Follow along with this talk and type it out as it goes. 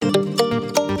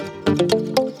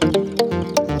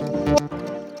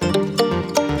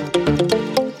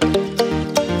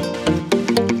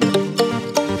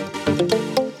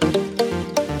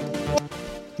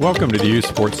Welcome to the Youth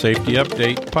Sports Safety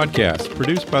Update podcast,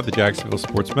 produced by the Jacksonville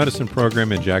Sports Medicine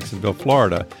Program in Jacksonville,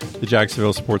 Florida. The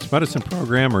Jacksonville Sports Medicine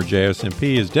Program, or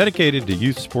JSMP, is dedicated to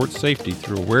youth sports safety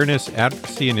through awareness,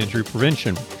 advocacy, and injury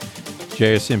prevention.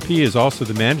 JSMP is also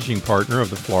the managing partner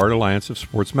of the Florida Alliance of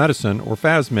Sports Medicine, or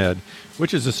FASMed,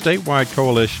 which is a statewide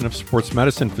coalition of sports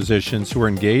medicine physicians who are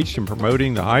engaged in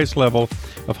promoting the highest level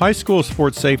of high school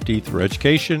sports safety through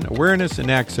education, awareness, and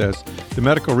access to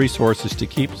medical resources to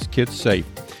keep kids safe.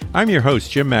 I'm your host,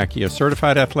 Jim Mackey, a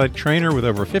certified athletic trainer with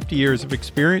over 50 years of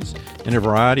experience in a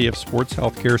variety of sports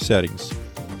healthcare settings.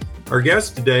 Our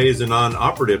guest today is a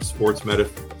non-operative sports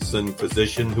medicine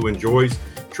physician who enjoys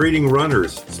treating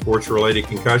runners, sports-related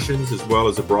concussions, as well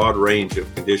as a broad range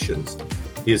of conditions.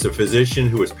 He is a physician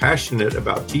who is passionate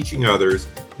about teaching others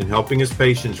and helping his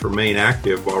patients remain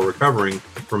active while recovering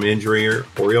from injury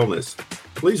or illness.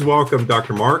 Please welcome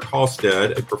Dr. Mark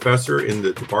Halstead, a professor in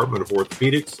the Department of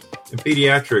Orthopedics and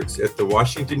Pediatrics at the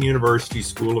Washington University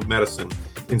School of Medicine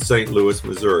in St. Louis,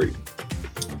 Missouri.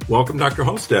 Welcome, Dr.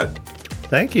 Halstead.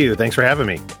 Thank you. Thanks for having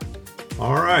me.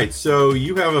 All right. So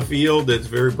you have a field that's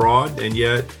very broad, and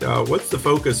yet what's the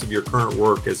focus of your current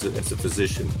work as a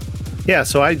physician? Yeah,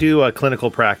 so I do a clinical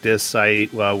practice. I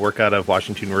work out of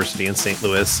Washington University in St.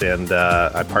 Louis, and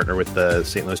I partner with the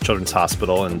St. Louis Children's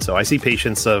Hospital. And so I see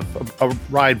patients of a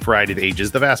wide variety of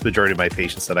ages. The vast majority of my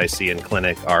patients that I see in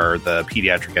clinic are the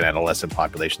pediatric and adolescent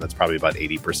population. That's probably about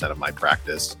 80% of my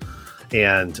practice.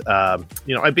 And,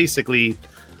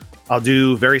 I'll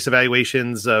do various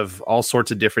evaluations of all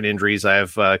sorts of different injuries. I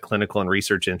have clinical and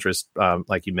research interest,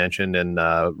 like you mentioned, in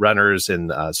runners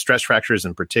and stress fractures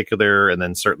in particular, and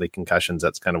then certainly concussions.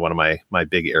 That's kind of one of my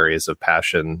big areas of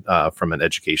passion from an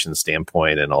education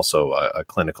standpoint and also a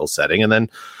clinical setting. And then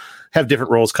have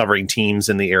different roles covering teams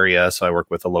in the area. So I work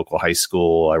with a local high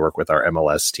school. I work with our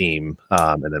MLS team,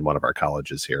 and then one of our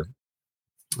colleges here.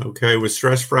 Okay, with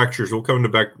stress fractures, we'll come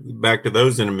back to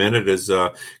those in a minute as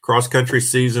cross-country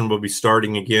season will be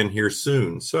starting again here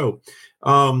soon. So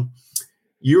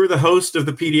you're the host of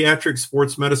the Pediatric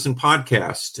Sports Medicine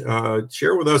podcast.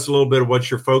 Share with us a little bit of what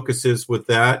your focus is with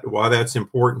that, why that's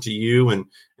important to you, and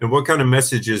what kind of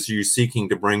messages you're seeking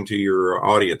to bring to your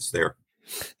audience there.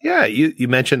 Yeah, you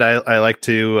mentioned I like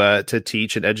to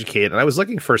teach and educate, and I was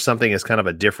looking for something as kind of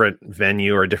a different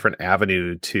venue or a different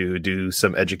avenue to do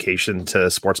some education to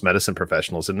sports medicine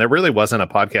professionals. And there really wasn't a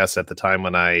podcast at the time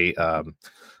when I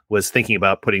was thinking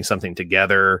about putting something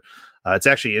together. It's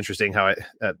actually interesting how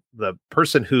the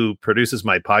person who produces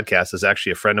my podcast is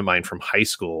actually a friend of mine from high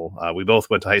school. We both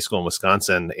went to high school in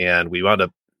Wisconsin, and we wound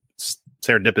up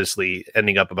serendipitously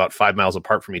ending up about 5 miles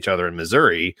apart from each other in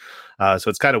Missouri. So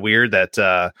it's kind of weird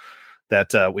that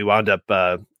we wound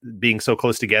up being so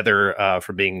close together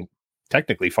from being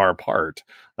technically far apart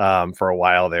for a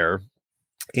while there.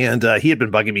 And he had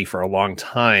been bugging me for a long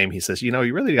time. He says, you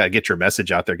really got to get your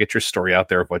message out there, get your story out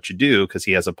there of what you do, because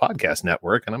he has a podcast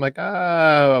network. And I'm like,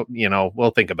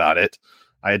 we'll think about it.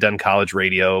 I had done college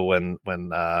radio when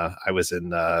I was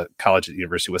in college at the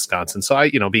University of Wisconsin. So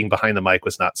being behind the mic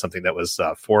was not something that was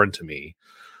foreign to me.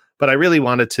 But I really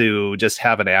wanted to just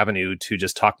have an avenue to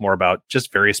just talk more about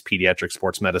just various pediatric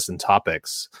sports medicine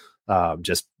topics,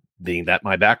 just being that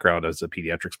my background as a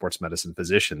pediatric sports medicine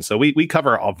physician. So we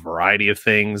cover a variety of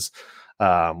things.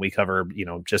 We cover,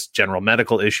 just general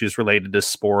medical issues related to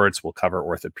sports. We'll cover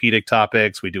orthopedic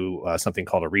topics. We do something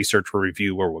called a research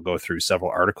review where we'll go through several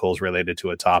articles related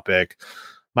to a topic.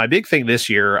 My big thing this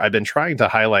year, I've been trying to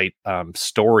highlight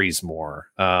stories more.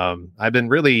 I've been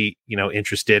really,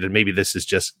 interested, and maybe this is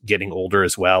just getting older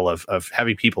as well, of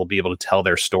having people be able to tell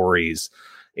their stories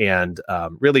and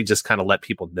really just kind of let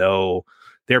people know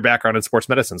their background in sports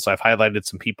medicine. So I've highlighted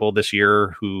some people this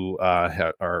year who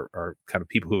are kind of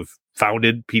people who've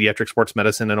founded pediatric sports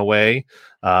medicine in a way.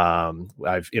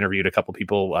 I've interviewed a couple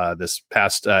people this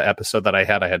past episode that I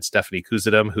had Stephanie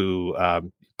Kuzadam, who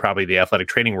probably the athletic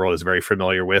training world is very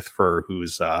familiar with,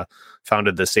 who's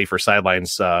founded the Safer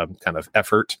Sidelines kind of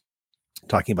effort,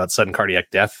 talking about sudden cardiac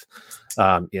death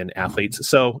in athletes.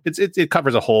 So it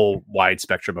covers a whole wide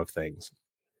spectrum of things.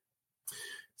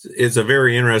 It's a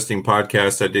very interesting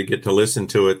podcast. I did get to listen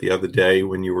to it the other day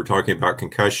when you were talking about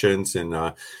concussions, and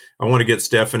I want to get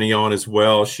Stephanie on as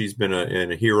well. She's been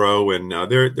a hero, and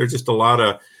there's just a lot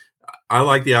of. I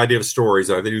like the idea of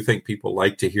stories. I do think people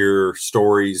like to hear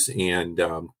stories, and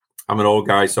I'm an old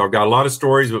guy, so I've got a lot of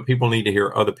stories, but people need to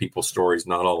hear other people's stories,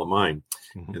 not all of mine.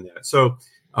 Mm-hmm. And so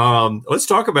let's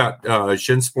talk about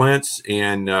shin splints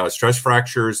and stress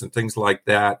fractures and things like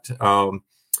that.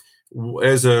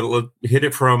 hit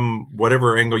it from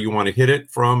whatever angle you want to hit it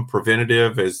from,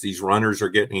 preventative as these runners are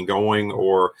getting going,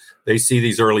 or they see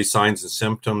these early signs and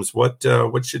symptoms, what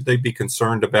should they be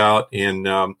concerned about, and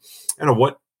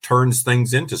what turns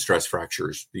things into stress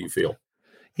fractures, do you feel?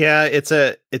 Yeah, it's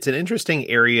an interesting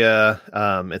area.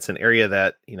 It's an area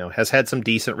that, has had some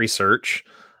decent research.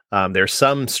 There's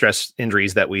some stress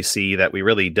injuries that we see that we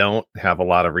really don't have a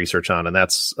lot of research on, and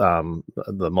that's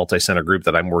the multi-center group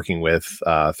that I'm working with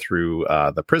through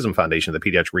the PRISM Foundation, the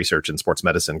Pediatric Research and Sports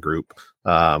Medicine Group.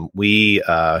 We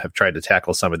have tried to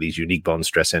tackle some of these unique bone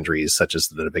stress injuries, such as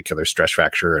the navicular stress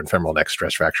fracture and femoral neck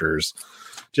stress fractures,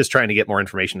 just trying to get more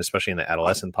information, especially in the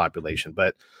adolescent population.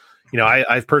 But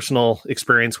I've personal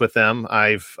experience with them.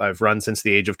 I've run since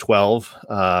the age of 12.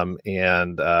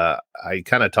 And I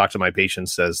kind of talk to my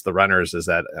patients as the runners is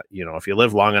that, if you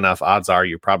live long enough, odds are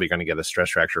you're probably going to get a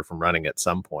stress fracture from running at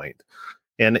some point.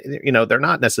 And, they're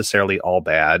not necessarily all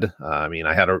bad.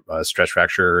 I had a stress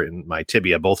fracture in my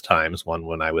tibia both times, one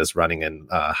when I was running in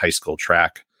high school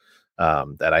track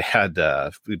that I had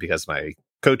because my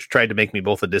coach tried to make me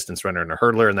both a distance runner and a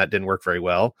hurdler, and that didn't work very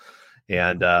well.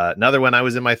 And another one, I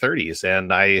was in my 30s,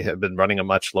 and I have been running a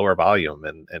much lower volume.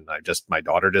 And my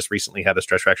daughter just recently had a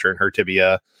stress fracture in her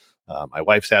tibia. My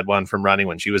wife's had one from running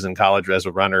when she was in college as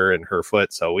a runner in her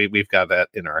foot. So we've got that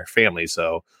in our family.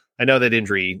 So I know that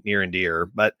injury near and dear.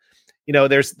 But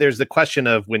there's the question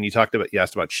of when you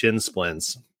asked about shin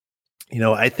splints.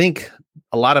 I think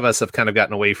a lot of us have kind of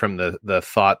gotten away from the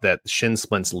thought that shin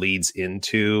splints leads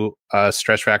into a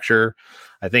stress fracture.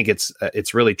 I think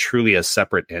it's really truly a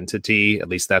separate entity. At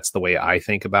least that's the way I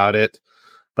think about it.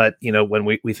 But, when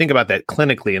we think about that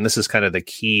clinically, and this is kind of the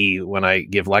key when I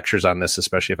give lectures on this,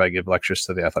 especially if I give lectures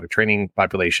to the athletic training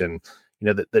population,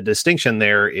 the distinction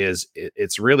there is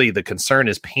it's really the concern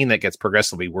is pain that gets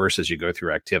progressively worse as you go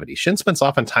through activity. Shin splints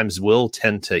oftentimes will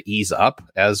tend to ease up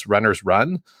as runners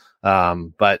run.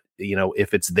 But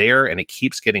if it's there and it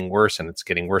keeps getting worse and it's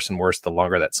getting worse and worse, the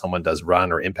longer that someone does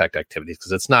run or impact activities,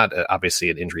 because it's not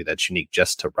obviously an injury that's unique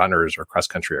just to runners or cross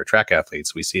country or track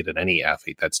athletes. We see it in any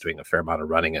athlete that's doing a fair amount of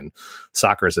running, and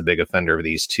soccer is a big offender of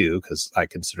these too, because I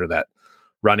consider that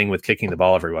running with kicking the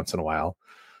ball every once in a while.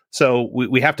 So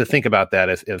we have to think about that.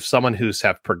 If someone who's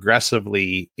have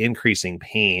progressively increasing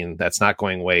pain, that's not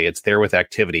going away, it's there with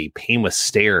activity. Pain with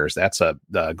stairs, that's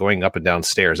going up and down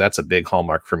stairs. That's a big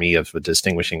hallmark for me of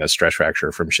distinguishing a stress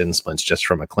fracture from shin splints, just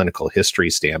from a clinical history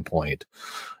standpoint.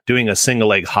 Doing a single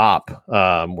leg hop,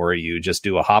 where you just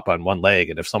do a hop on one leg,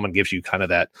 and if someone gives you kind of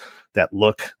that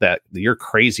look that you're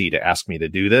crazy to ask me to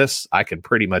do this, I can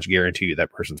pretty much guarantee you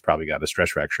that person's probably got a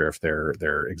stress fracture if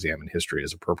their exam and history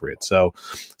is appropriate. So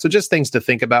just things to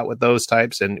think about with those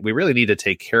types, and we really need to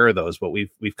take care of those. But we've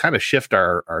kind of shift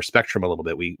our spectrum a little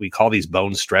bit. We call these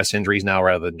bone stress injuries now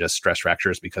rather than just stress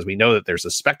fractures, because we know that there's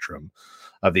a spectrum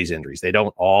of these injuries. They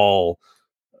don't all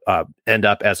end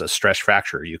up as a stress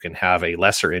fracture. You can have a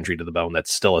lesser injury to the bone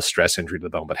that's still a stress injury to the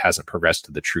bone, but hasn't progressed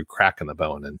to the true crack in the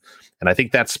bone. And I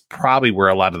think that's probably where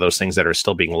a lot of those things that are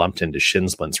still being lumped into shin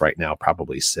splints right now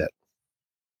probably sit.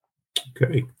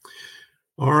 Okay.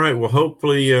 All right. Well,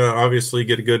 hopefully, obviously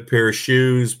get a good pair of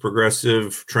shoes,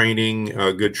 progressive training,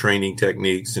 good training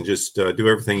techniques, and just do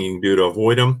everything you can do to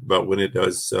avoid them. But when it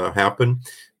does happen,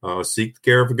 seek the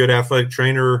care of a good athletic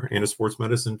trainer and a sports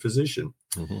medicine physician.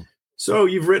 Mm-hmm. So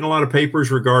you've written a lot of papers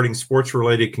regarding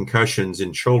sports-related concussions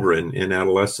in children and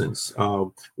adolescents.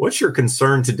 What's your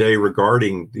concern today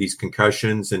regarding these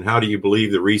concussions, and how do you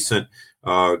believe the recent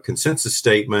consensus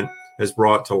statement has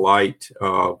brought to light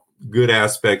good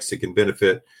aspects that can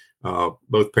benefit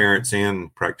both parents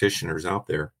and practitioners out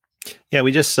there? Yeah,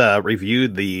 we just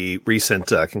reviewed the recent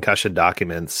concussion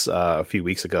documents a few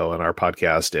weeks ago on our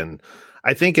podcast, and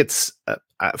I think it's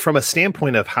from a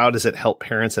standpoint of how does it help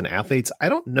parents and athletes, I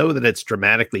don't know that it's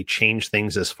dramatically changed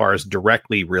things as far as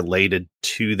directly related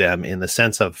to them in the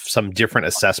sense of some different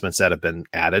assessments that have been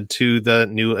added to the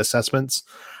new assessments.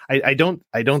 I don't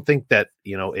think that,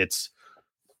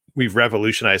 we've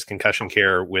revolutionized concussion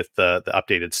care with the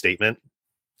updated statement.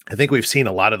 I think we've seen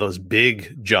a lot of those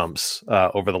big jumps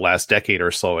over the last decade or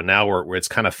so, and now where it's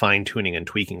kind of fine tuning and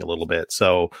tweaking a little bit.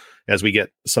 So as we get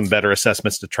some better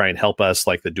assessments to try and help us,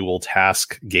 like the dual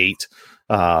task gait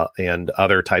and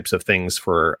other types of things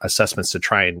for assessments to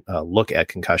try and look at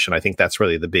concussion, I think that's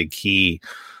really the big key.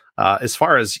 As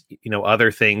far as,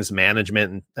 other things,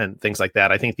 management and things like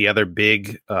that, I think the other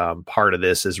big part of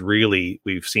this is really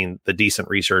we've seen the decent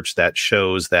research that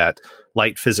shows that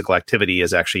light physical activity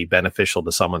is actually beneficial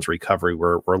to someone's recovery.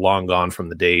 We're long gone from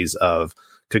the days of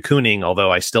cocooning,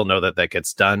 although I still know that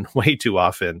gets done way too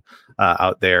often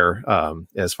out there,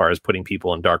 as far as putting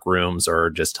people in dark rooms or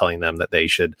just telling them that they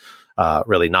should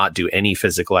really not do any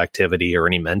physical activity or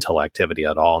any mental activity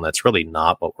at all. And that's really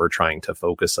not what we're trying to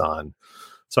focus on.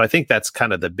 So I think that's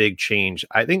kind of the big change.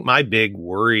 I think my big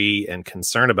worry and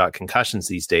concern about concussions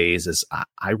these days is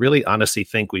I really honestly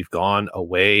think we've gone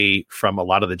away from a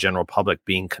lot of the general public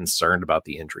being concerned about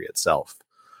the injury itself.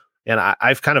 And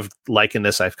I've kind of likened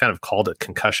this, I've kind of called it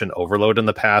concussion overload in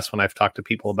the past when I've talked to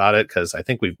people about it, because I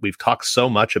think we've talked so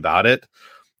much about it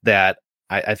that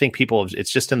I think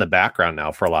it's just in the background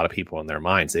now for a lot of people in their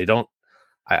minds.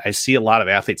 I see a lot of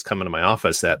athletes come into my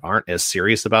office that aren't as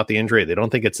serious about the injury. They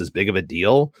don't think it's as big of a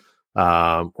deal.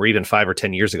 Or even 5 or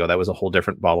 10 years ago, that was a whole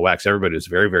different ball of wax. Everybody was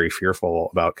very, very fearful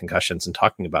about concussions and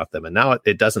talking about them. And now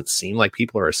it doesn't seem like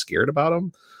people are as scared about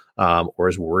them, or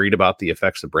as worried about the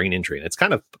effects of brain injury. And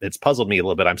it's puzzled me a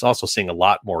little bit. I'm also seeing a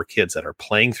lot more kids that are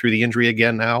playing through the injury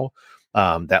again now.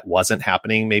 That wasn't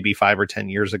happening maybe 5 or 10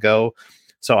 years ago.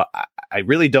 So I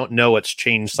really don't know what's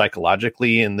changed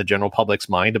psychologically in the general public's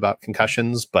mind about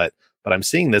concussions, but I'm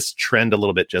seeing this trend a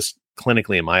little bit just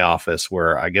clinically in my office,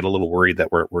 where I get a little worried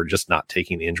that we're just not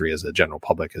taking the injury as a general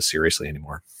public as seriously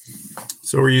anymore.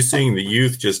 So are you seeing the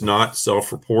youth just not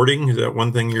self-reporting? Is that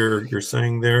one thing you're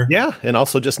saying there? Yeah, and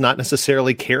also just not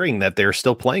necessarily caring that they're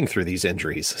still playing through these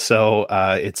injuries. So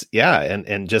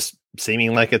and just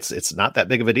seeming like it's not that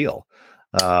big of a deal.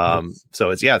 So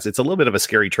it's a little bit of a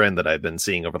scary trend that I've been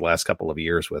seeing over the last couple of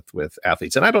years with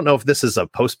athletes. And I don't know if this is a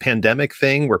post-pandemic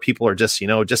thing where people are just,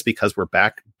 just because we're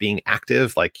back being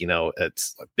active,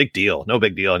 it's a big deal, no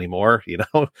big deal anymore.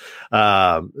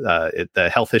 The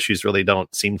health issues really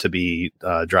don't seem to be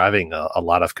driving a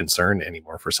lot of concern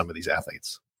anymore for some of these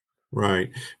athletes. Right.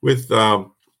 With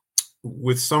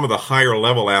some of the higher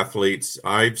level athletes,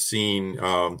 I've seen,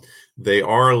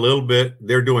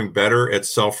 they're doing better at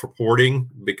self-reporting,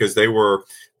 because I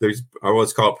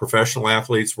always call it professional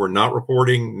athletes were not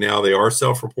reporting. Now they are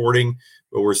self-reporting,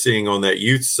 but we're seeing on that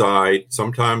youth side,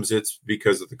 sometimes it's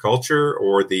because of the culture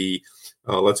or the,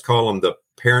 let's call them the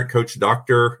parent, coach,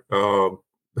 doctor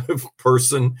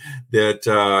person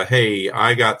that, hey,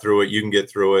 I got through it. You can get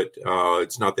through it.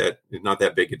 It's not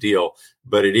that big a deal,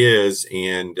 but it is.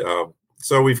 And,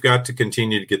 so we've got to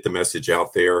continue to get the message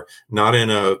out there, not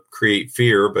in a create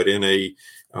fear, but in a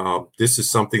this is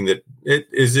something that it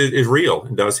is real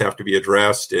and does have to be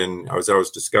addressed. And as I was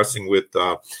discussing with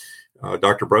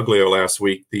Dr. Bruglio last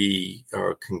week, the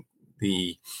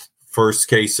first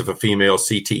case of a female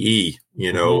CTE,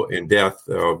 and death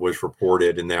was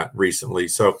reported in that recently.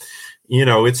 So,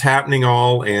 it's happening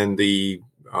all, and the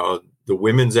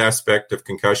women's aspect of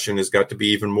concussion has got to be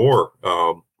even more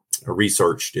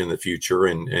researched in the future,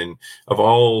 and of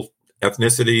all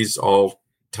ethnicities, all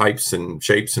types and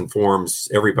shapes and forms,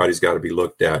 everybody's got to be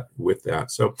looked at with that.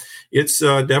 So it's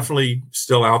definitely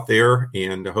still out there,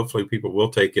 and hopefully people will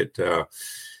take it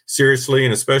seriously,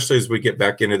 and especially as we get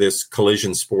back into this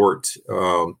collision sport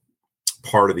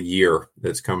part of the year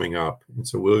that's coming up. And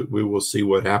so we will see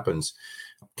what happens.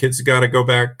 Kids got to go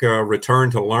back. Return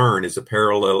to learn is a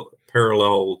parallel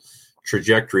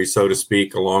trajectory, so to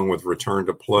speak, along with return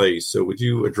to play. So would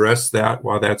you address that,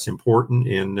 why that's important,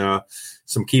 and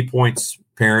some key points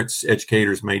parents,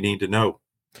 educators may need to know?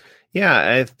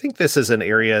 Yeah, I think this is an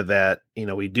area that,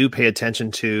 we do pay attention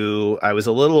to. I was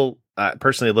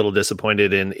personally a little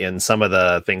disappointed in some of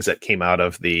the things that came out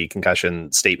of the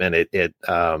concussion statement.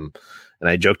 And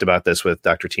I joked about this with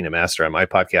Dr. Tina Master on my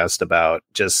podcast about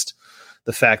just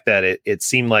the fact that it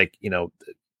seemed like,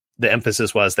 the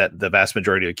emphasis was that the vast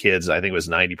majority of kids, I think it was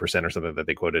 90% or something that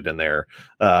they quoted in there,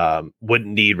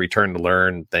 wouldn't need return to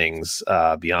learn things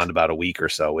beyond about a week or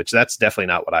so, which that's definitely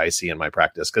not what I see in my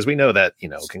practice. Because we know that,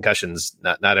 concussions,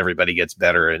 not everybody gets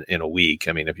better in a week.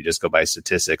 I mean, if you just go by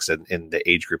statistics in the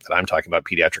age group that I'm talking about,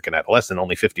 pediatric and adolescent,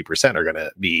 only 50% are going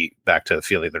to be back to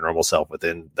feeling their normal self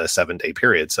within the 7-day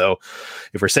period. So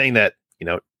if we're saying that,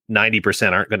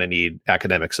 90% aren't going to need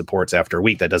academic supports after a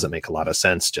week, that doesn't make a lot of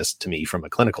sense just to me from a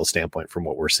clinical standpoint from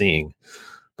what we're seeing.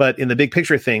 But in the big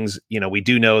picture of things, we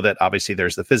do know that obviously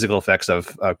there's the physical effects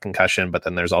of concussion, but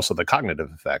then there's also the cognitive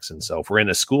effects. And so if we're in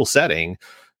a school setting,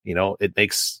 it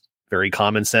makes very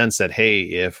common sense that, hey,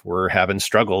 if we're having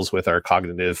struggles with our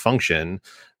cognitive function,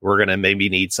 we're going to maybe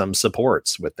need some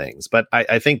supports with things. But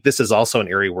I think this is also an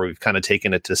area where we've kind of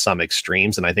taken it to some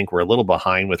extremes. And I think we're a little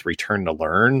behind with return to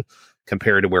learn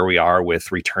compared to where we are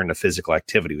with return to physical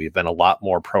activity. We've been a lot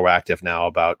more proactive now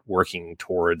about working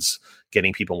towards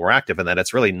getting people more active, and that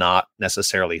it's really not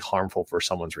necessarily harmful for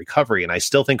someone's recovery. And I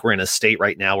still think we're in a state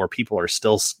right now where people are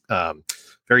still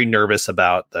very nervous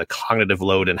about the cognitive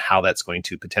load and how that's going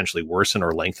to potentially worsen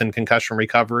or lengthen concussion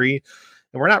recovery.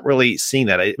 And we're not really seeing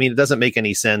that. I mean, it doesn't make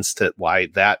any sense to why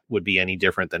that would be any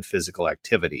different than physical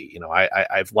activity. You know,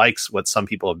 I've liked what some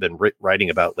people have been writing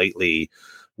about lately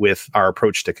with our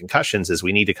approach to concussions is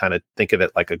we need to kind of think of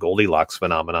it like a Goldilocks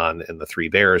phenomenon in the Three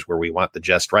Bears, where we want the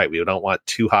just right. We don't want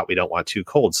too hot. We don't want too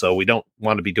cold. So we don't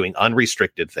want to be doing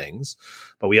unrestricted things,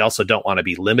 but we also don't want to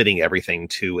be limiting everything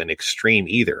to an extreme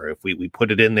either. If we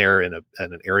put it in there in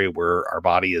an area where our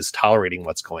body is tolerating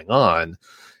what's going on,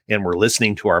 and we're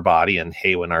listening to our body, and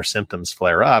hey, when our symptoms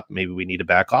flare up, maybe we need to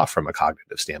back off from a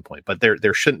cognitive standpoint. But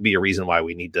there shouldn't be a reason why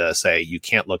we need to say you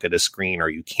can't look at a screen, or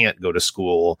you can't go to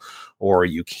school, or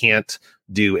you can't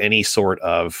do any sort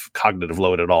of cognitive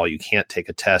load at all. You can't take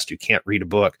a test. You can't read a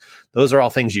book. Those are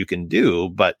all things you can do,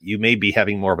 but you may be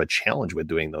having more of a challenge with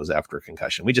doing those after a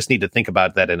concussion. We just need to think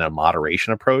about that in a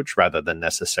moderation approach rather than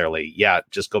necessarily,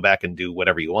 just go back and do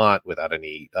whatever you want without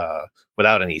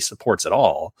any supports at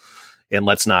all. And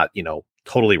let's not,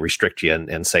 totally restrict you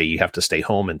and say you have to stay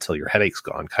home until your headache's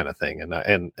gone, kind of thing.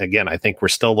 And again, I think we're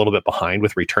still a little bit behind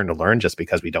with return to learn, just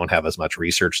because we don't have as much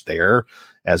research there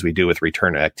as we do with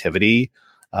return to activity.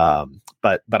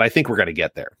 But I think we're going to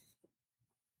get there.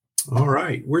 All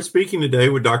right. We're speaking today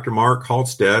with Dr. Mark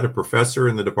Halstead, a professor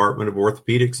in the Department of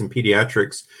Orthopedics and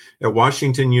Pediatrics at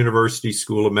Washington University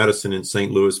School of Medicine in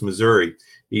St. Louis, Missouri.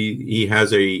 He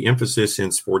has an emphasis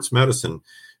in sports medicine.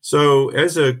 So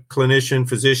as a clinician,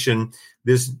 physician,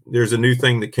 there's a new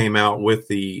thing that came out with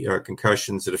the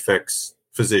concussions that affects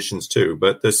physicians too,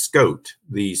 but the SCOT,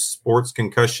 the Sports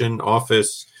Concussion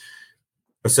Office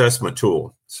Assessment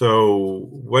Tool. So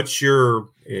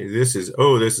this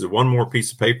is one more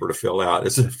piece of paper to fill out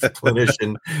as a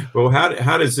clinician. Well,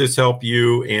 how does this help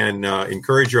you and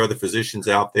encourage your other physicians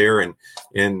out there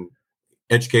and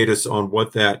educate us on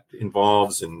what that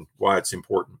involves and why it's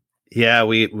important? Yeah,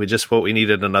 we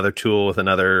needed another tool with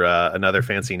another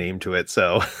fancy name to it.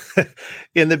 So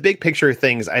in the big picture of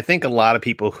things, I think a lot of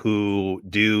people who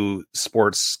do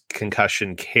sports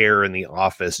concussion care in the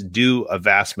office do a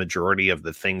vast majority of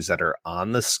the things that are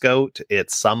on the SCOT at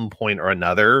some point or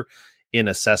another in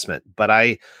assessment.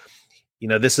 But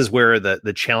this is where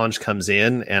the challenge comes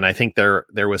in. And I think there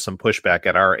was some pushback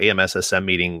at our AMSSM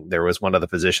meeting. There was one of the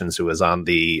physicians who was on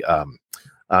the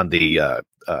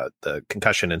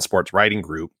concussion and sports writing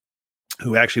group,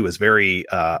 who actually was very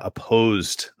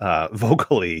opposed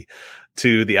vocally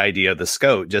to the idea of the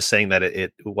SCOT, just saying that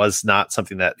it was not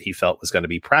something that he felt was going to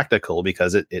be practical,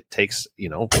 because it takes,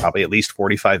 probably at least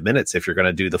 45 minutes if you're going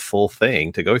to do the full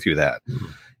thing to go through that.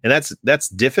 Mm-hmm. And that's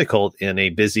difficult in a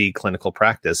busy clinical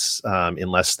practice,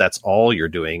 unless that's all you're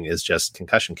doing is just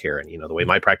concussion care. And, the way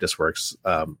my practice works,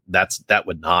 that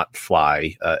would not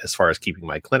fly as far as keeping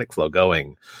my clinic flow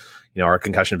going. Our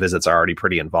concussion visits are already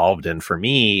pretty involved. And for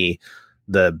me,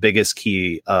 the biggest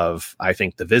key of, I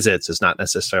think, the visits is not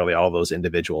necessarily all those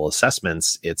individual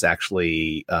assessments. It's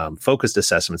actually focused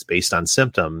assessments based on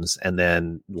symptoms, and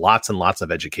then lots and lots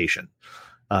of education.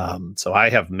 So I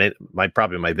have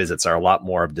my visits are a lot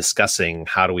more of discussing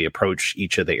how do we approach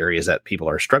each of the areas that people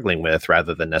are struggling with,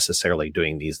 rather than necessarily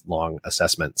doing these long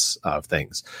assessments of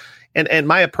things. And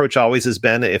my approach always has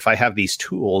been, if I have these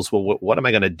tools, well, what am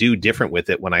I going to do different with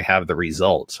it when I have the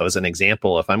result? So as an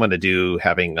example, if I'm going to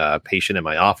having a patient in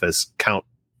my office count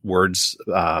words,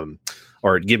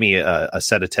 or give me a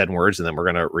set of 10 words, and then we're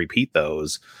going to repeat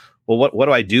those. Well, what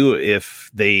do I do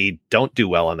if they don't do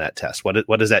well on that test?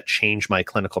 What does that change my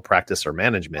clinical practice or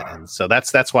management? And so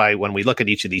that's why when we look at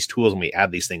each of these tools and we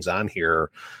add these things on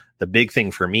here, the big thing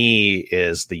for me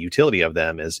is the utility of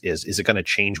them is it going to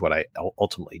change what I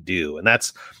ultimately do? And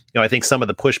that's, I think some of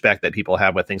the pushback that people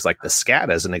have with things like the SCAT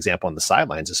as an example on the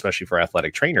sidelines, especially for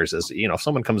athletic trainers, is, if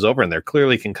someone comes over and they're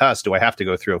clearly concussed, do I have to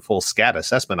go through a full SCAT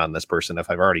assessment on this person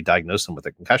if I've already diagnosed them with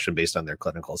a concussion based on their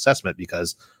clinical assessment?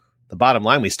 Because the bottom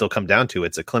line, we still come down to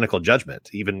it's a clinical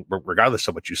judgment, even regardless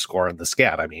of what you score on the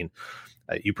SCAT. I mean,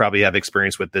 you probably have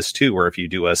experience with this too, where if you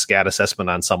do a SCAT assessment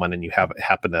on someone and you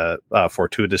happen to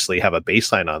fortuitously have a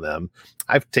baseline on them.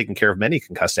 I've taken care of many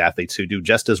concussed athletes who do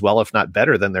just as well, if not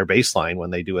better than their baseline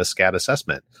when they do a SCAT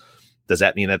assessment. Does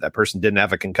that mean that person didn't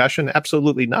have a concussion?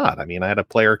 Absolutely not. I mean, I had a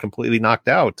player completely knocked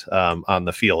out on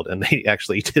the field, and they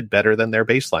actually did better than their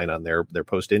baseline on their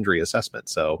post-injury assessment.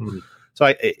 So,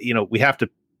 we have to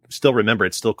still remember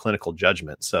it's still clinical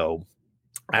judgment. So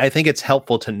I think it's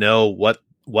helpful to know what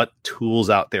tools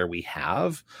out there we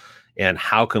have and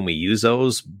how can we use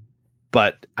those.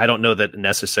 But I don't know that it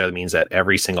necessarily means that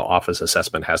every single office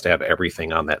assessment has to have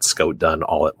everything on that SCOT done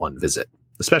all at one visit.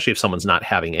 especially if someone's not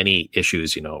having any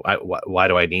issues. Why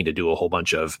do I need to do a whole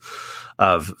bunch of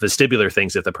vestibular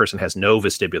things if the person has no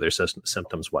vestibular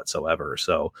symptoms whatsoever?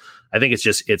 So I think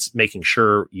it's making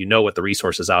sure what the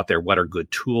resources out there, what are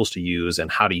good tools to use, and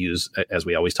how to use, as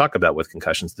we always talk about with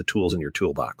concussions, the tools in your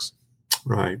toolbox.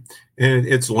 Right. And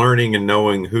it's learning and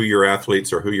knowing who your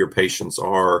athletes or who your patients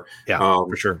are. Yeah,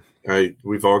 for sure.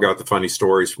 We've all got the funny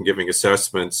stories from giving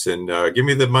assessments, and give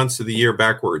me the months of the year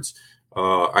backwards.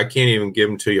 I can't even give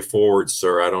them to you forwards,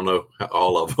 sir. I don't know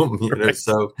all of them, Right.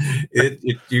 So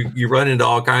you run into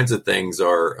all kinds of things.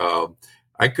 Or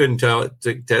I couldn't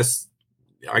test.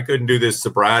 I couldn't do this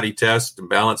sobriety test and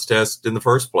balance test in the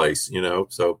first place,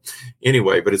 So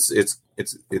anyway, but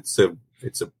it's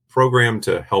a program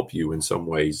to help you in some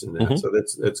ways, and Mm-hmm. so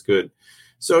that's good.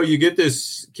 So you get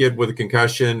this kid with a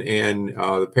concussion, and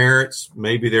the parents,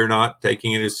 maybe they're not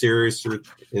taking it as serious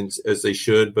as they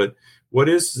should. But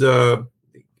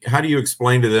how do you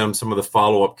explain to them some of the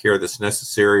follow-up care that's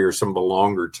necessary, or some of the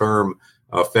longer-term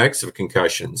effects of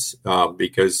concussions?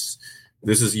 Because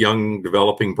this is a young,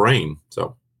 developing brain.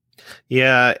 So.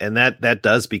 Yeah, and that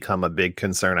does become a big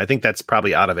concern. I think that's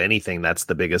probably, out of anything, that's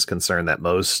the biggest concern that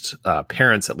most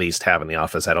parents at least have in the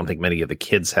office. I don't think many of the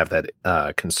kids have that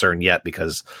concern yet,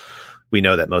 because we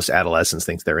know that most adolescents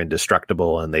think they're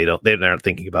indestructible, and they're not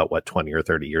thinking about what 20 or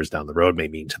 30 years down the road may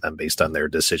mean to them based on their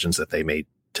decisions that they made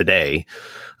today,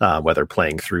 whether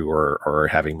playing through or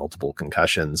having multiple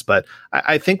concussions. But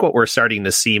I think what we're starting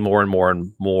to see more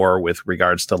and more with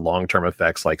regards to long-term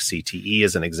effects, like CTE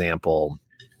as an example,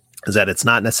 is that it's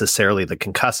not necessarily the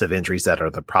concussive injuries that are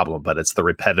the problem, but it's the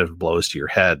repetitive blows to your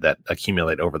head that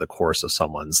accumulate over the course of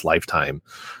someone's lifetime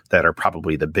that are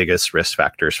probably the biggest risk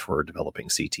factors for developing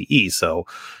CTE. So,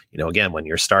 again, when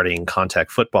you're starting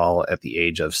contact football at the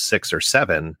age of 6 or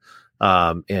 7,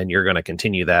 and you're going to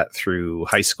continue that through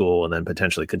high school and then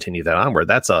potentially continue that onward,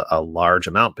 that's a large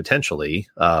amount potentially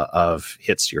of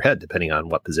hits to your head, depending on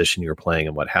what position you're playing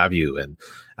and what have you. And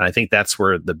I think that's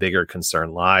where the bigger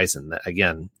concern lies. And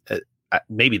again,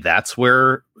 maybe that's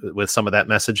where, with some of that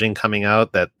messaging coming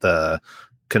out, that the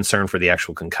concern for the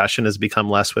actual concussion has become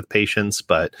less with patients.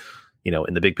 But,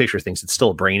 in the big picture of things, it's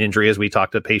still a brain injury, as we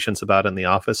talk to patients about in the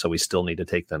office. So we still need to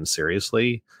take them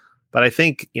seriously. But I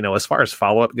think, as far as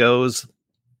follow-up goes,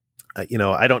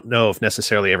 I don't know if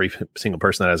necessarily every single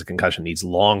person that has a concussion needs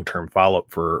long-term follow-up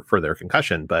for their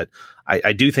concussion, but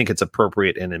I do think it's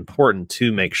appropriate and important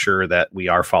to make sure that we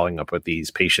are following up with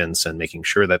these patients and making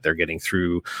sure that they're getting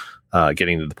through,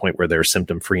 getting to the point where they're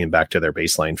symptom-free and back to their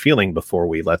baseline feeling before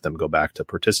we let them go back to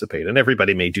participate. And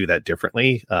everybody may do that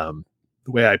differently. The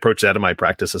way I approach that in my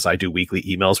practice is I do weekly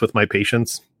emails with my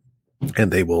patients,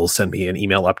 and they will send me an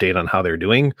email update on how they're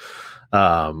doing.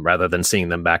 Rather than seeing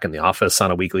them back in the office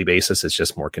on a weekly basis. It's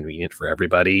just more convenient for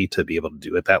everybody to be able to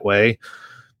do it that way.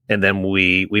 And then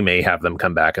we may have them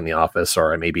come back in the office,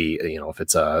 or maybe, if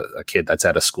it's a kid that's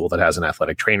at a school that has an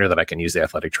athletic trainer, that I can use the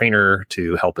athletic trainer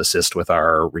to help assist with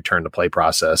our return to play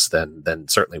process, then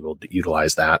certainly we'll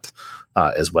utilize that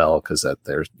as well. Because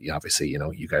there's obviously,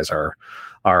 you guys are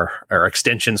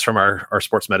extensions from our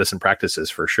sports medicine practices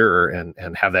for sure,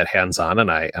 and have that hands-on. And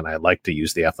I like to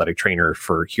use the athletic trainer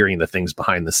for hearing the things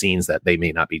behind the scenes that they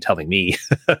may not be telling me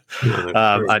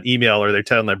on email, or they're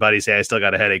telling their buddies, hey, I still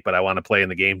got a headache, but I want to play in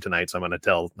the game tonight. So I'm not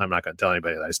going to tell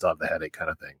anybody that I still have the headache, kind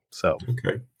of thing. So,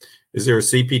 okay. Is there a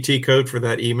CPT code for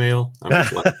that email?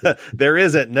 There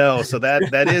isn't. No. So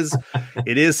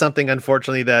it is something,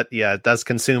 unfortunately, that, it does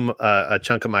consume a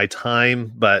chunk of my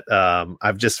time, but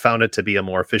I've just found it to be a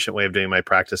more efficient way of doing my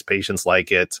practice. Patients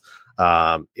like it.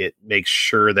 It makes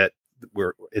sure that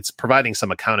it's providing some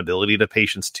accountability to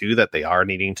patients too, that they are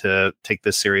needing to take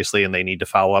this seriously and they need to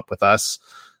follow up with us.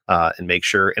 And make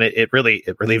sure, and it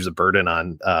relieves a burden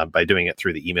on, by doing it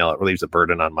through the email, it relieves a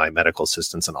burden on my medical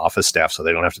assistants and office staff, so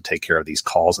they don't have to take care of these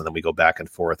calls, and then we go back and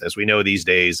forth. As we know these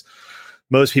days,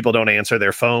 most people don't answer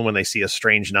their phone when they see a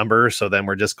strange number, so then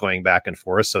we're just going back and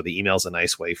forth. So the email is a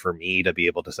nice way for me to be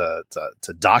able to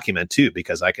document too,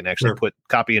 because I can actually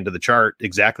copy into the chart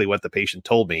exactly what the patient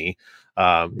told me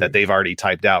that they've already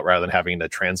typed out, rather than having to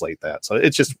translate that. So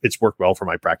it's worked well for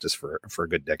my practice for a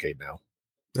good decade now.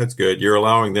 That's good. You're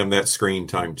allowing them that screen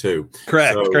time too.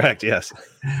 Correct. Yes.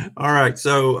 All right.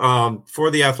 So for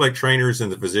the athletic trainers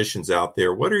and the physicians out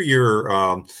there, what are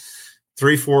your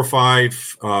 3, 4,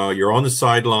 5? You're on the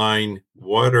sideline.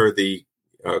 What are the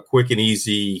quick and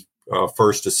easy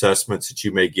first assessments that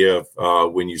you may give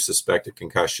when you suspect a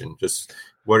concussion? Just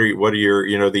what are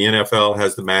your, the NFL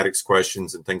has the Maddox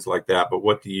questions and things like that, but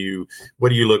what do you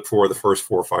look for the first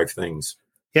 4 or 5 things?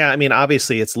 Yeah, I mean,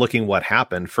 obviously it's looking what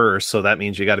happened first. So that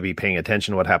means you got to be paying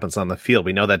attention to what happens on the field.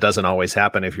 We know that doesn't always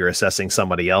happen if you're assessing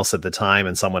somebody else at the time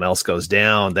and someone else goes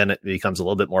down, then it becomes a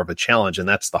little bit more of a challenge. And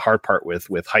that's the hard part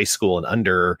with high school and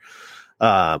under,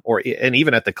 and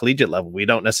even at the collegiate level, we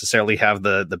don't necessarily have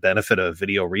the benefit of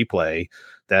video replay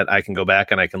that I can go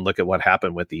back and I can look at what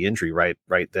happened with the injury right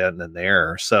then and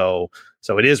there. So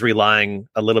it is relying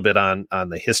a little bit on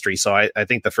the history. So I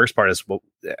think the first part is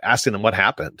asking them what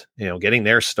happened, getting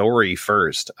their story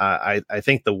first. I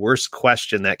think the worst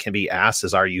question that can be asked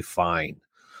is, "Are you fine?"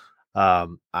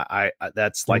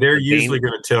 That's like they're usually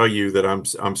going to tell you that I'm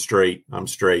straight. I'm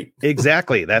straight.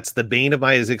 Exactly. That's the bane of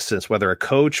my existence. Whether a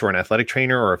coach or an athletic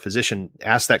trainer or a physician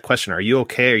asks that question, "Are you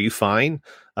okay? Are you fine?"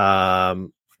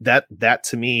 That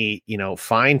to me,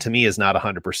 fine to me is not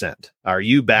 100%. Are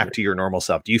you back to your normal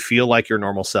self? Do you feel like your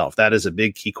normal self? That is a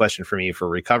big key question for me for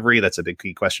recovery. That's a big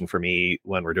key question for me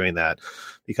when we're doing that,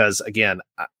 because again,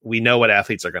 we know what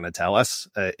athletes are going to tell us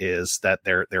is that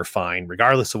they're fine,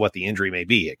 regardless of what the injury may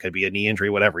be. It could be a knee injury,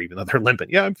 whatever, even though they're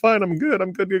limping. Yeah, I'm fine. I'm good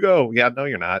to go. Yeah, no,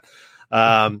 you're not.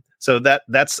 So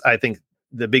that's, I think,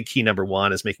 the big key number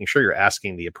one is making sure you're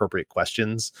asking the appropriate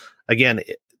questions. Again,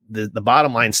 the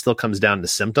bottom line still comes down to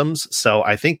symptoms. So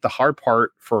I think the hard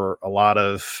part for a lot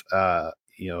of,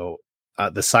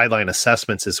 the sideline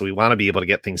assessments is we want to be able to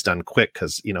get things done quick,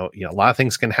 because, a lot of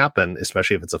things can happen,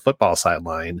 especially if it's a football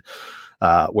sideline,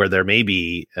 where there may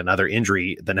be another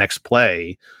injury the next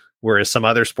play. Whereas some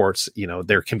other sports,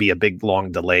 there can be a big,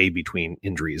 long delay between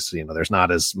injuries. There's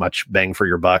not as much bang for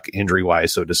your buck injury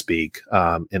wise, so to speak,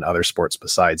 in other sports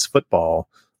besides football.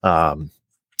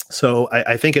 So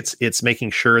I think it's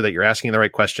making sure that you're asking the right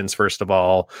questions, first of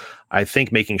all. I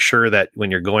think making sure that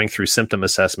when you're going through symptom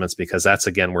assessments, because that's,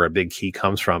 again, where a big key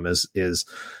comes from, is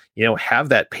have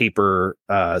that paper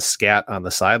scat on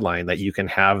the sideline that you can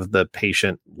have the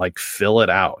patient fill it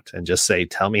out and just say,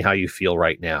 "Tell me how you feel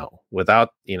right now,"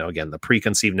 without, again, the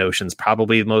preconceived notions.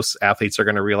 Probably most athletes are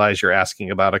going to realize you're asking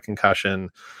about a concussion,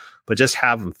 but just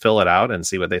have them fill it out and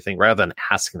see what they think, rather than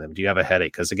asking them, "Do you have a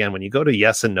headache?" Because again, when you go to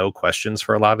yes and no questions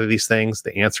for a lot of these things,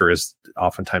 the answer is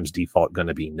oftentimes default going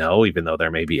to be no, even though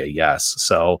there may be a yes.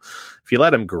 So if you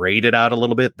let them grade it out a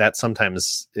little bit, that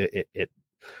sometimes they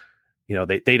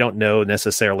don't know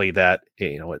necessarily that,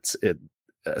 it's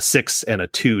a 6 and a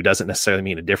 2 doesn't necessarily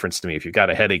mean a difference to me. If you've got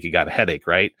a headache, you got a headache,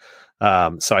 right?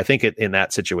 So I think in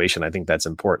that situation, I think that's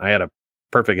important. I had a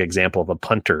perfect example of a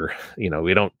punter.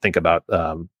 We don't think about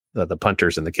the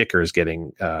punters and the kickers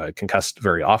getting concussed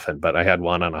very often, but I had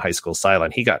one on a high school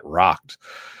sideline. He got rocked,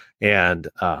 and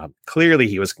clearly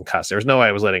he was concussed. There was no way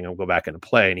I was letting him go back into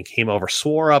play. And he came over,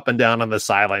 swore up and down on the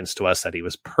sidelines to us that he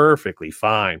was perfectly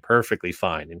fine.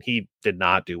 And he did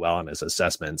not do well in his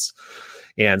assessments,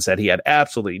 and said he had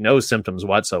absolutely no symptoms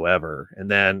whatsoever. And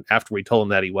then after we told him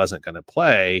that he wasn't going to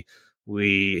play,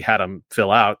 we had him fill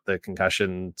out the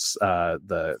concussions,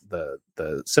 the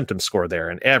symptom score there,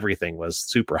 and everything was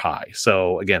super high.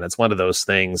 So again, it's one of those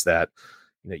things that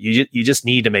you just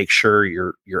need to make sure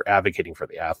you're advocating for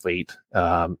the athlete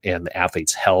and the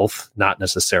athlete's health, not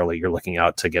necessarily you're looking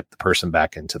out to get the person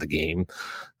back into the game.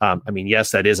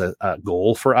 Yes, that is a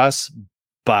goal for us,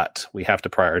 but we have to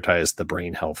prioritize the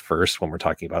brain health first when we're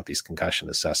talking about these concussion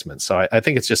assessments. So I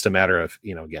think it's just a matter of,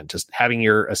 again, just having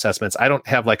your assessments. I don't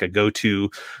have a go-to,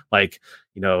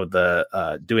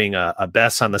 doing a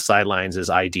BESS on the sidelines is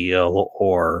ideal,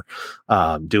 or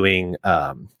doing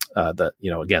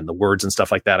the words and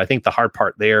stuff like that. I think the hard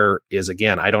part there is,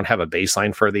 again, I don't have a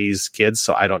baseline for these kids,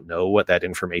 so I don't know what that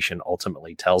information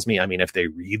ultimately tells me. If they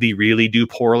really, really do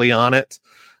poorly on it,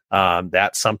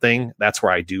 that's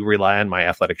where I do rely on my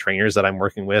athletic trainers that I'm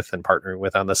working with and partnering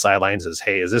with on the sidelines is,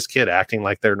 hey, is this kid acting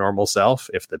like their normal self?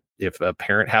 If a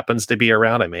parent happens to be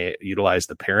around, I may utilize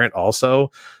the parent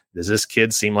also. Does this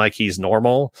kid seem like he's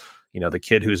normal? The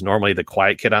kid who's normally the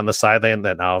quiet kid on the sideline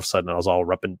that now all of a sudden is all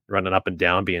running up and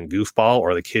down being goofball,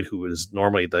 or the kid who is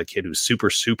normally the kid who's super,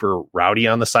 super rowdy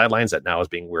on the sidelines that now is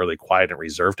being really quiet and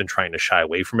reserved and trying to shy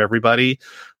away from everybody.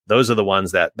 Those are the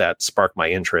ones that spark my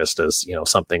interest as,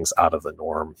 something's out of the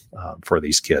norm for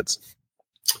these kids.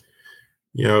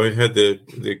 It had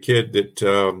the kid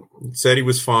that said he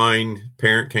was fine.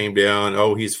 Parent came down.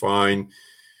 Oh, he's fine.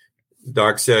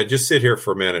 Doc said, "Just sit here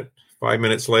for a minute." 5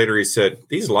 minutes later, he said,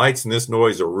 "These lights and this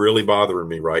noise are really bothering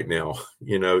me right now."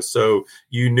 So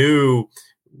you knew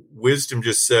wisdom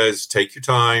just says, take your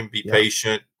time, be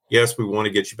patient. Yes, we want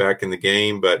to get you back in the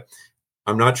game, but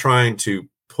I'm not trying to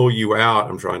pull you out.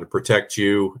 I'm trying to protect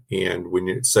you. And when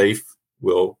it's safe,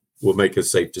 we'll make a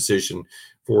safe decision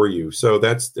for you. So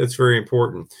that's very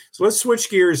important. So let's switch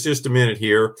gears just a minute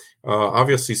here.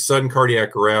 Obviously, sudden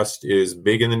cardiac arrest is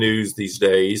big in the news these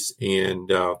days,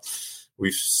 and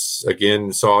we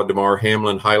again saw Damar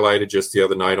Hamlin highlighted just the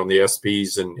other night on the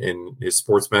ESPYs and his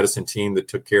sports medicine team that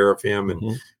took care of him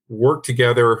and worked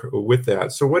together with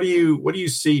that. So what do you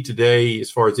see today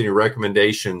as far as any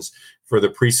recommendations for the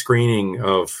pre-screening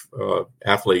of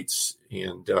athletes?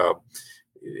 And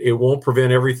it won't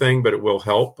prevent everything, but it will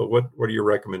help. But what are your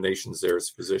recommendations there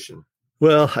as a physician?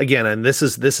 Well, again, and this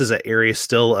is an area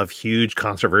still of huge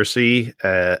controversy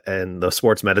in the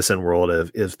sports medicine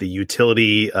world is the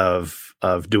utility of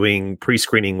doing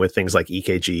pre-screening with things like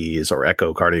EKGs or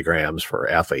echocardiograms for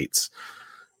athletes.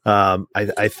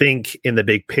 I think in the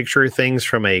big picture things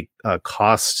from a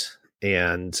cost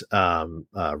and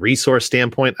resource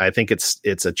standpoint, I think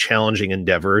it's a challenging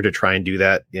endeavor to try and do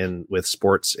that with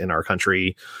sports in our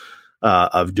country.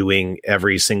 Of having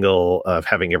every single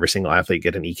athlete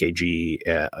get an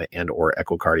EKG and or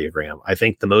echocardiogram. I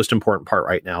think the most important part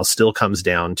right now still comes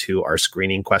down to our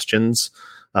screening questions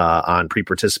on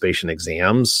pre-participation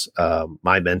exams.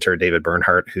 My mentor, David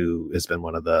Bernhardt, who has been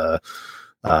one of the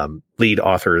lead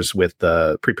authors with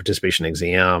the pre-participation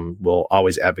exam, will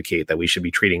always advocate that we should be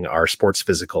treating our sports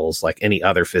physicals like any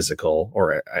other physical,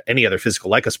 or any other physical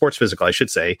like a sports physical, I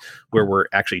should say, where we're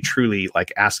actually truly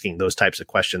like asking those types of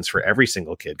questions for every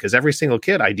single kid, because every single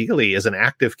kid ideally is an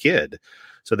active kid.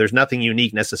 So there's nothing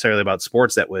unique necessarily about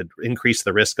sports that would increase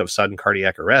the risk of sudden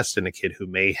cardiac arrest in a kid who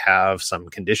may have some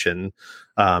condition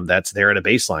that's there at a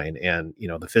baseline. And,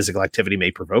 the physical activity may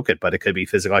provoke it, but it could be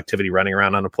physical activity running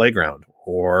around on a playground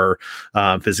or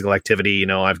physical activity.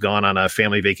 I've gone on a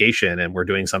family vacation and we're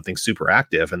doing something super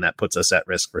active, and that puts us at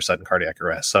risk for sudden cardiac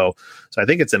arrest. So I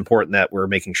think it's important that we're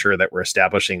making sure that we're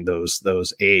establishing those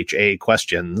AHA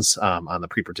questions on the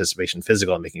pre-participation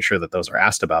physical and making sure that those are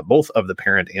asked about both of the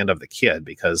parent and of the kid,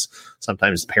 because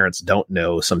sometimes parents don't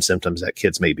know some symptoms that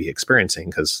kids may be experiencing,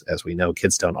 because as we know,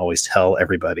 kids don't always tell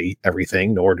everybody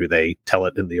everything, nor do they tell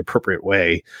it in the appropriate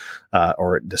way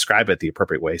or describe it the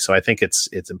appropriate way. So I think it's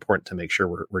important to make sure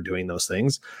we're doing those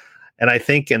things. And I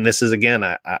think, and this is, again,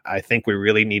 I think we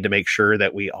really need to make sure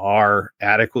that we are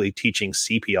adequately teaching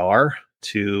CPR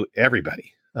to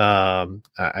everybody.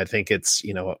 I think it's,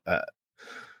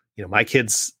 my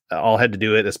kids all had to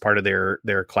do it as part of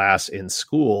their class in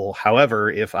school.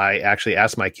 However, if I actually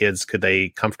asked my kids, could they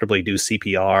comfortably do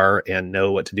CPR and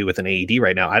know what to do with an AED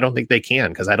right now? I don't think they can,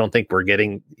 because I don't think we're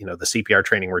getting, the CPR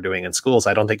training we're doing in schools.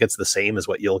 I don't think it's the same as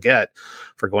what you'll get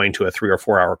for going to a 3 or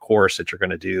 4 hour course that you're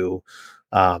going to do,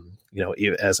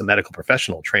 as a medical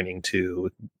professional training to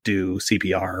do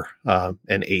CPR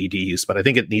and AED use. But I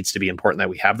think it needs to be important that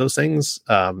we have those things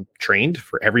trained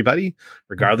for everybody,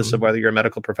 regardless of whether you're a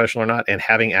medical professional or not, and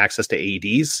having access to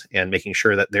AEDs and making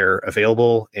sure that they're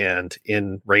available and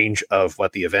in range of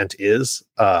what the event is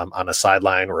on a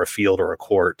sideline or a field or a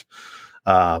court,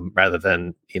 rather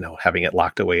than, having it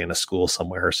locked away in a school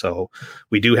somewhere. So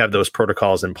we do have those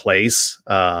protocols in place.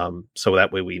 So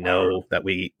that way we know that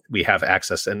we have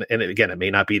access. And again, it may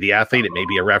not be the athlete, it may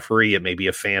be a referee, it may be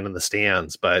a fan in the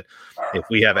stands, but if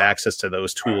we have access to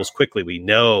those tools quickly, we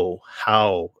know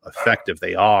how effective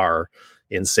they are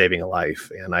in saving a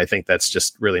life. And I think that's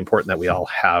just really important that we all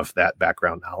have that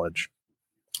background knowledge.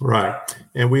 Right.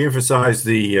 And we emphasize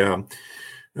a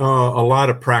lot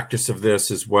of practice of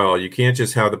this as well. You can't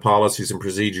just have the policies and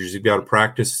procedures. You've got to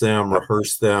practice them,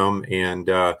 rehearse them, and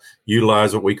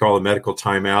utilize what we call a medical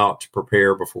timeout to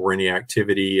prepare before any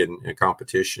activity and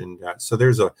competition. So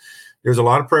there's a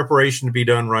lot of preparation to be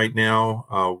done right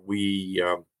now.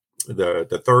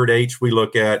 The third H we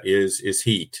look at is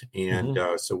heat, and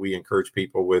so we encourage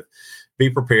people be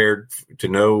prepared to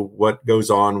know what goes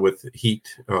on with heat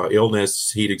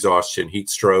illness, heat exhaustion, heat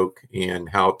stroke, and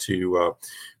how to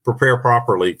prepare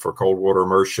properly for cold water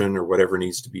immersion or whatever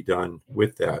needs to be done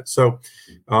with that. So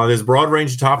there's a broad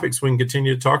range of topics we can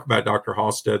continue to talk about, Dr.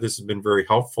 Halstead. This has been very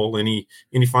helpful. Any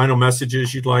final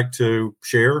messages you'd like to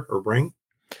share or bring?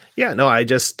 Yeah, no, I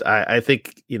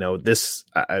think,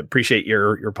 I appreciate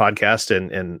your podcast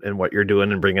and what you're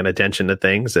doing and bringing attention to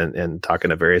things and talking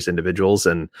to various individuals.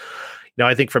 And,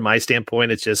 I think from my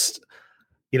standpoint, it's just,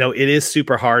 it is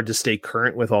super hard to stay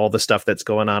current with all the stuff that's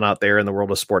going on out there in the world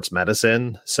of sports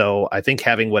medicine. So I think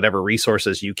having whatever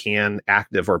resources you can,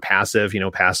 active or passive,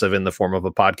 passive in the form of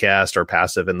a podcast or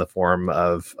passive in the form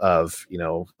of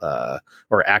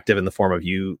or active in the form of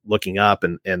you looking up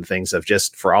and things of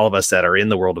just for all of us that are in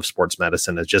the world of sports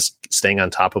medicine is just staying on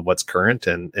top of what's current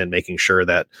and making sure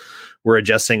that we're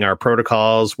adjusting our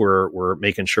protocols. We're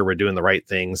making sure we're doing the right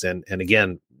things. And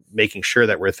again, making sure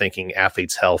that we're thinking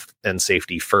athletes' health and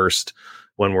safety first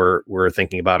when we're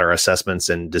thinking about our assessments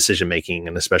and decision making,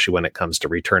 and especially when it comes to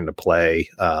return to play.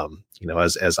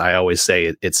 As I always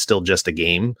say, it's still just a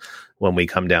game when we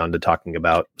come down to talking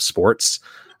about sports.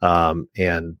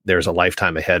 And there's a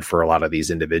lifetime ahead for a lot of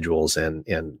these individuals, and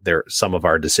some of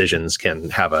our decisions can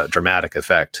have a dramatic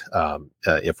effect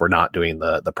if we're not doing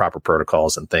the proper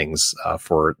protocols and things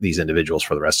for these individuals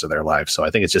for the rest of their lives. So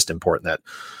I think it's just important that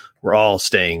we're all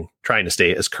trying to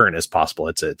stay as current as possible.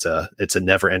 It's a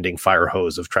never ending fire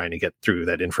hose of trying to get through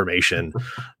that information,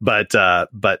 but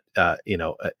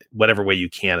whatever way you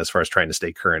can as far as trying to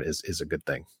stay current is a good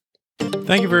thing.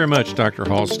 Thank you very much, Dr.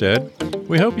 Halstead.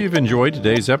 We hope you've enjoyed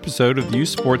today's episode of the Youth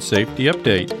Sports Safety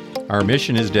Update. Our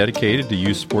mission is dedicated to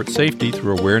youth sports safety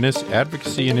through awareness,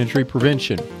 advocacy, and injury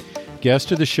prevention.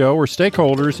 Guests of the show are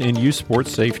stakeholders in youth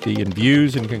sports safety, and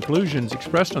views and conclusions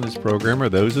expressed on this program are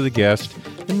those of the guest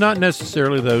and not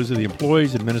necessarily those of the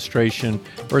employees, administration,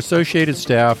 or associated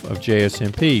staff of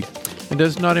JSMP, and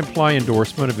does not imply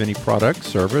endorsement of any product,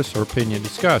 service, or opinion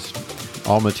discussed.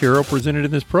 All material presented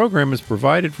in this program is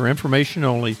provided for information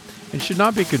only and should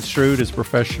not be construed as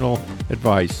professional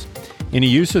advice. Any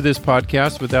use of this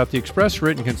podcast without the express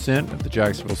written consent of the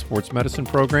Jacksonville Sports Medicine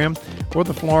Program or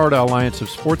the Florida Alliance of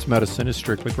Sports Medicine is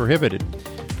strictly prohibited.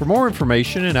 For more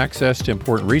information and access to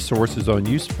important resources on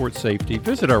youth sports safety,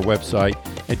 visit our website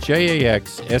at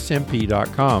jaxsmp.com.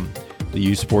 The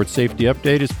Youth Sports Safety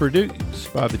Update is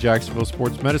produced by the Jacksonville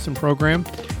Sports Medicine Program,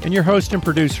 and your host and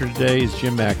producer today is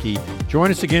Jim Mackey.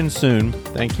 Join us again soon.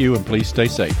 Thank you, and please stay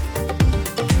safe.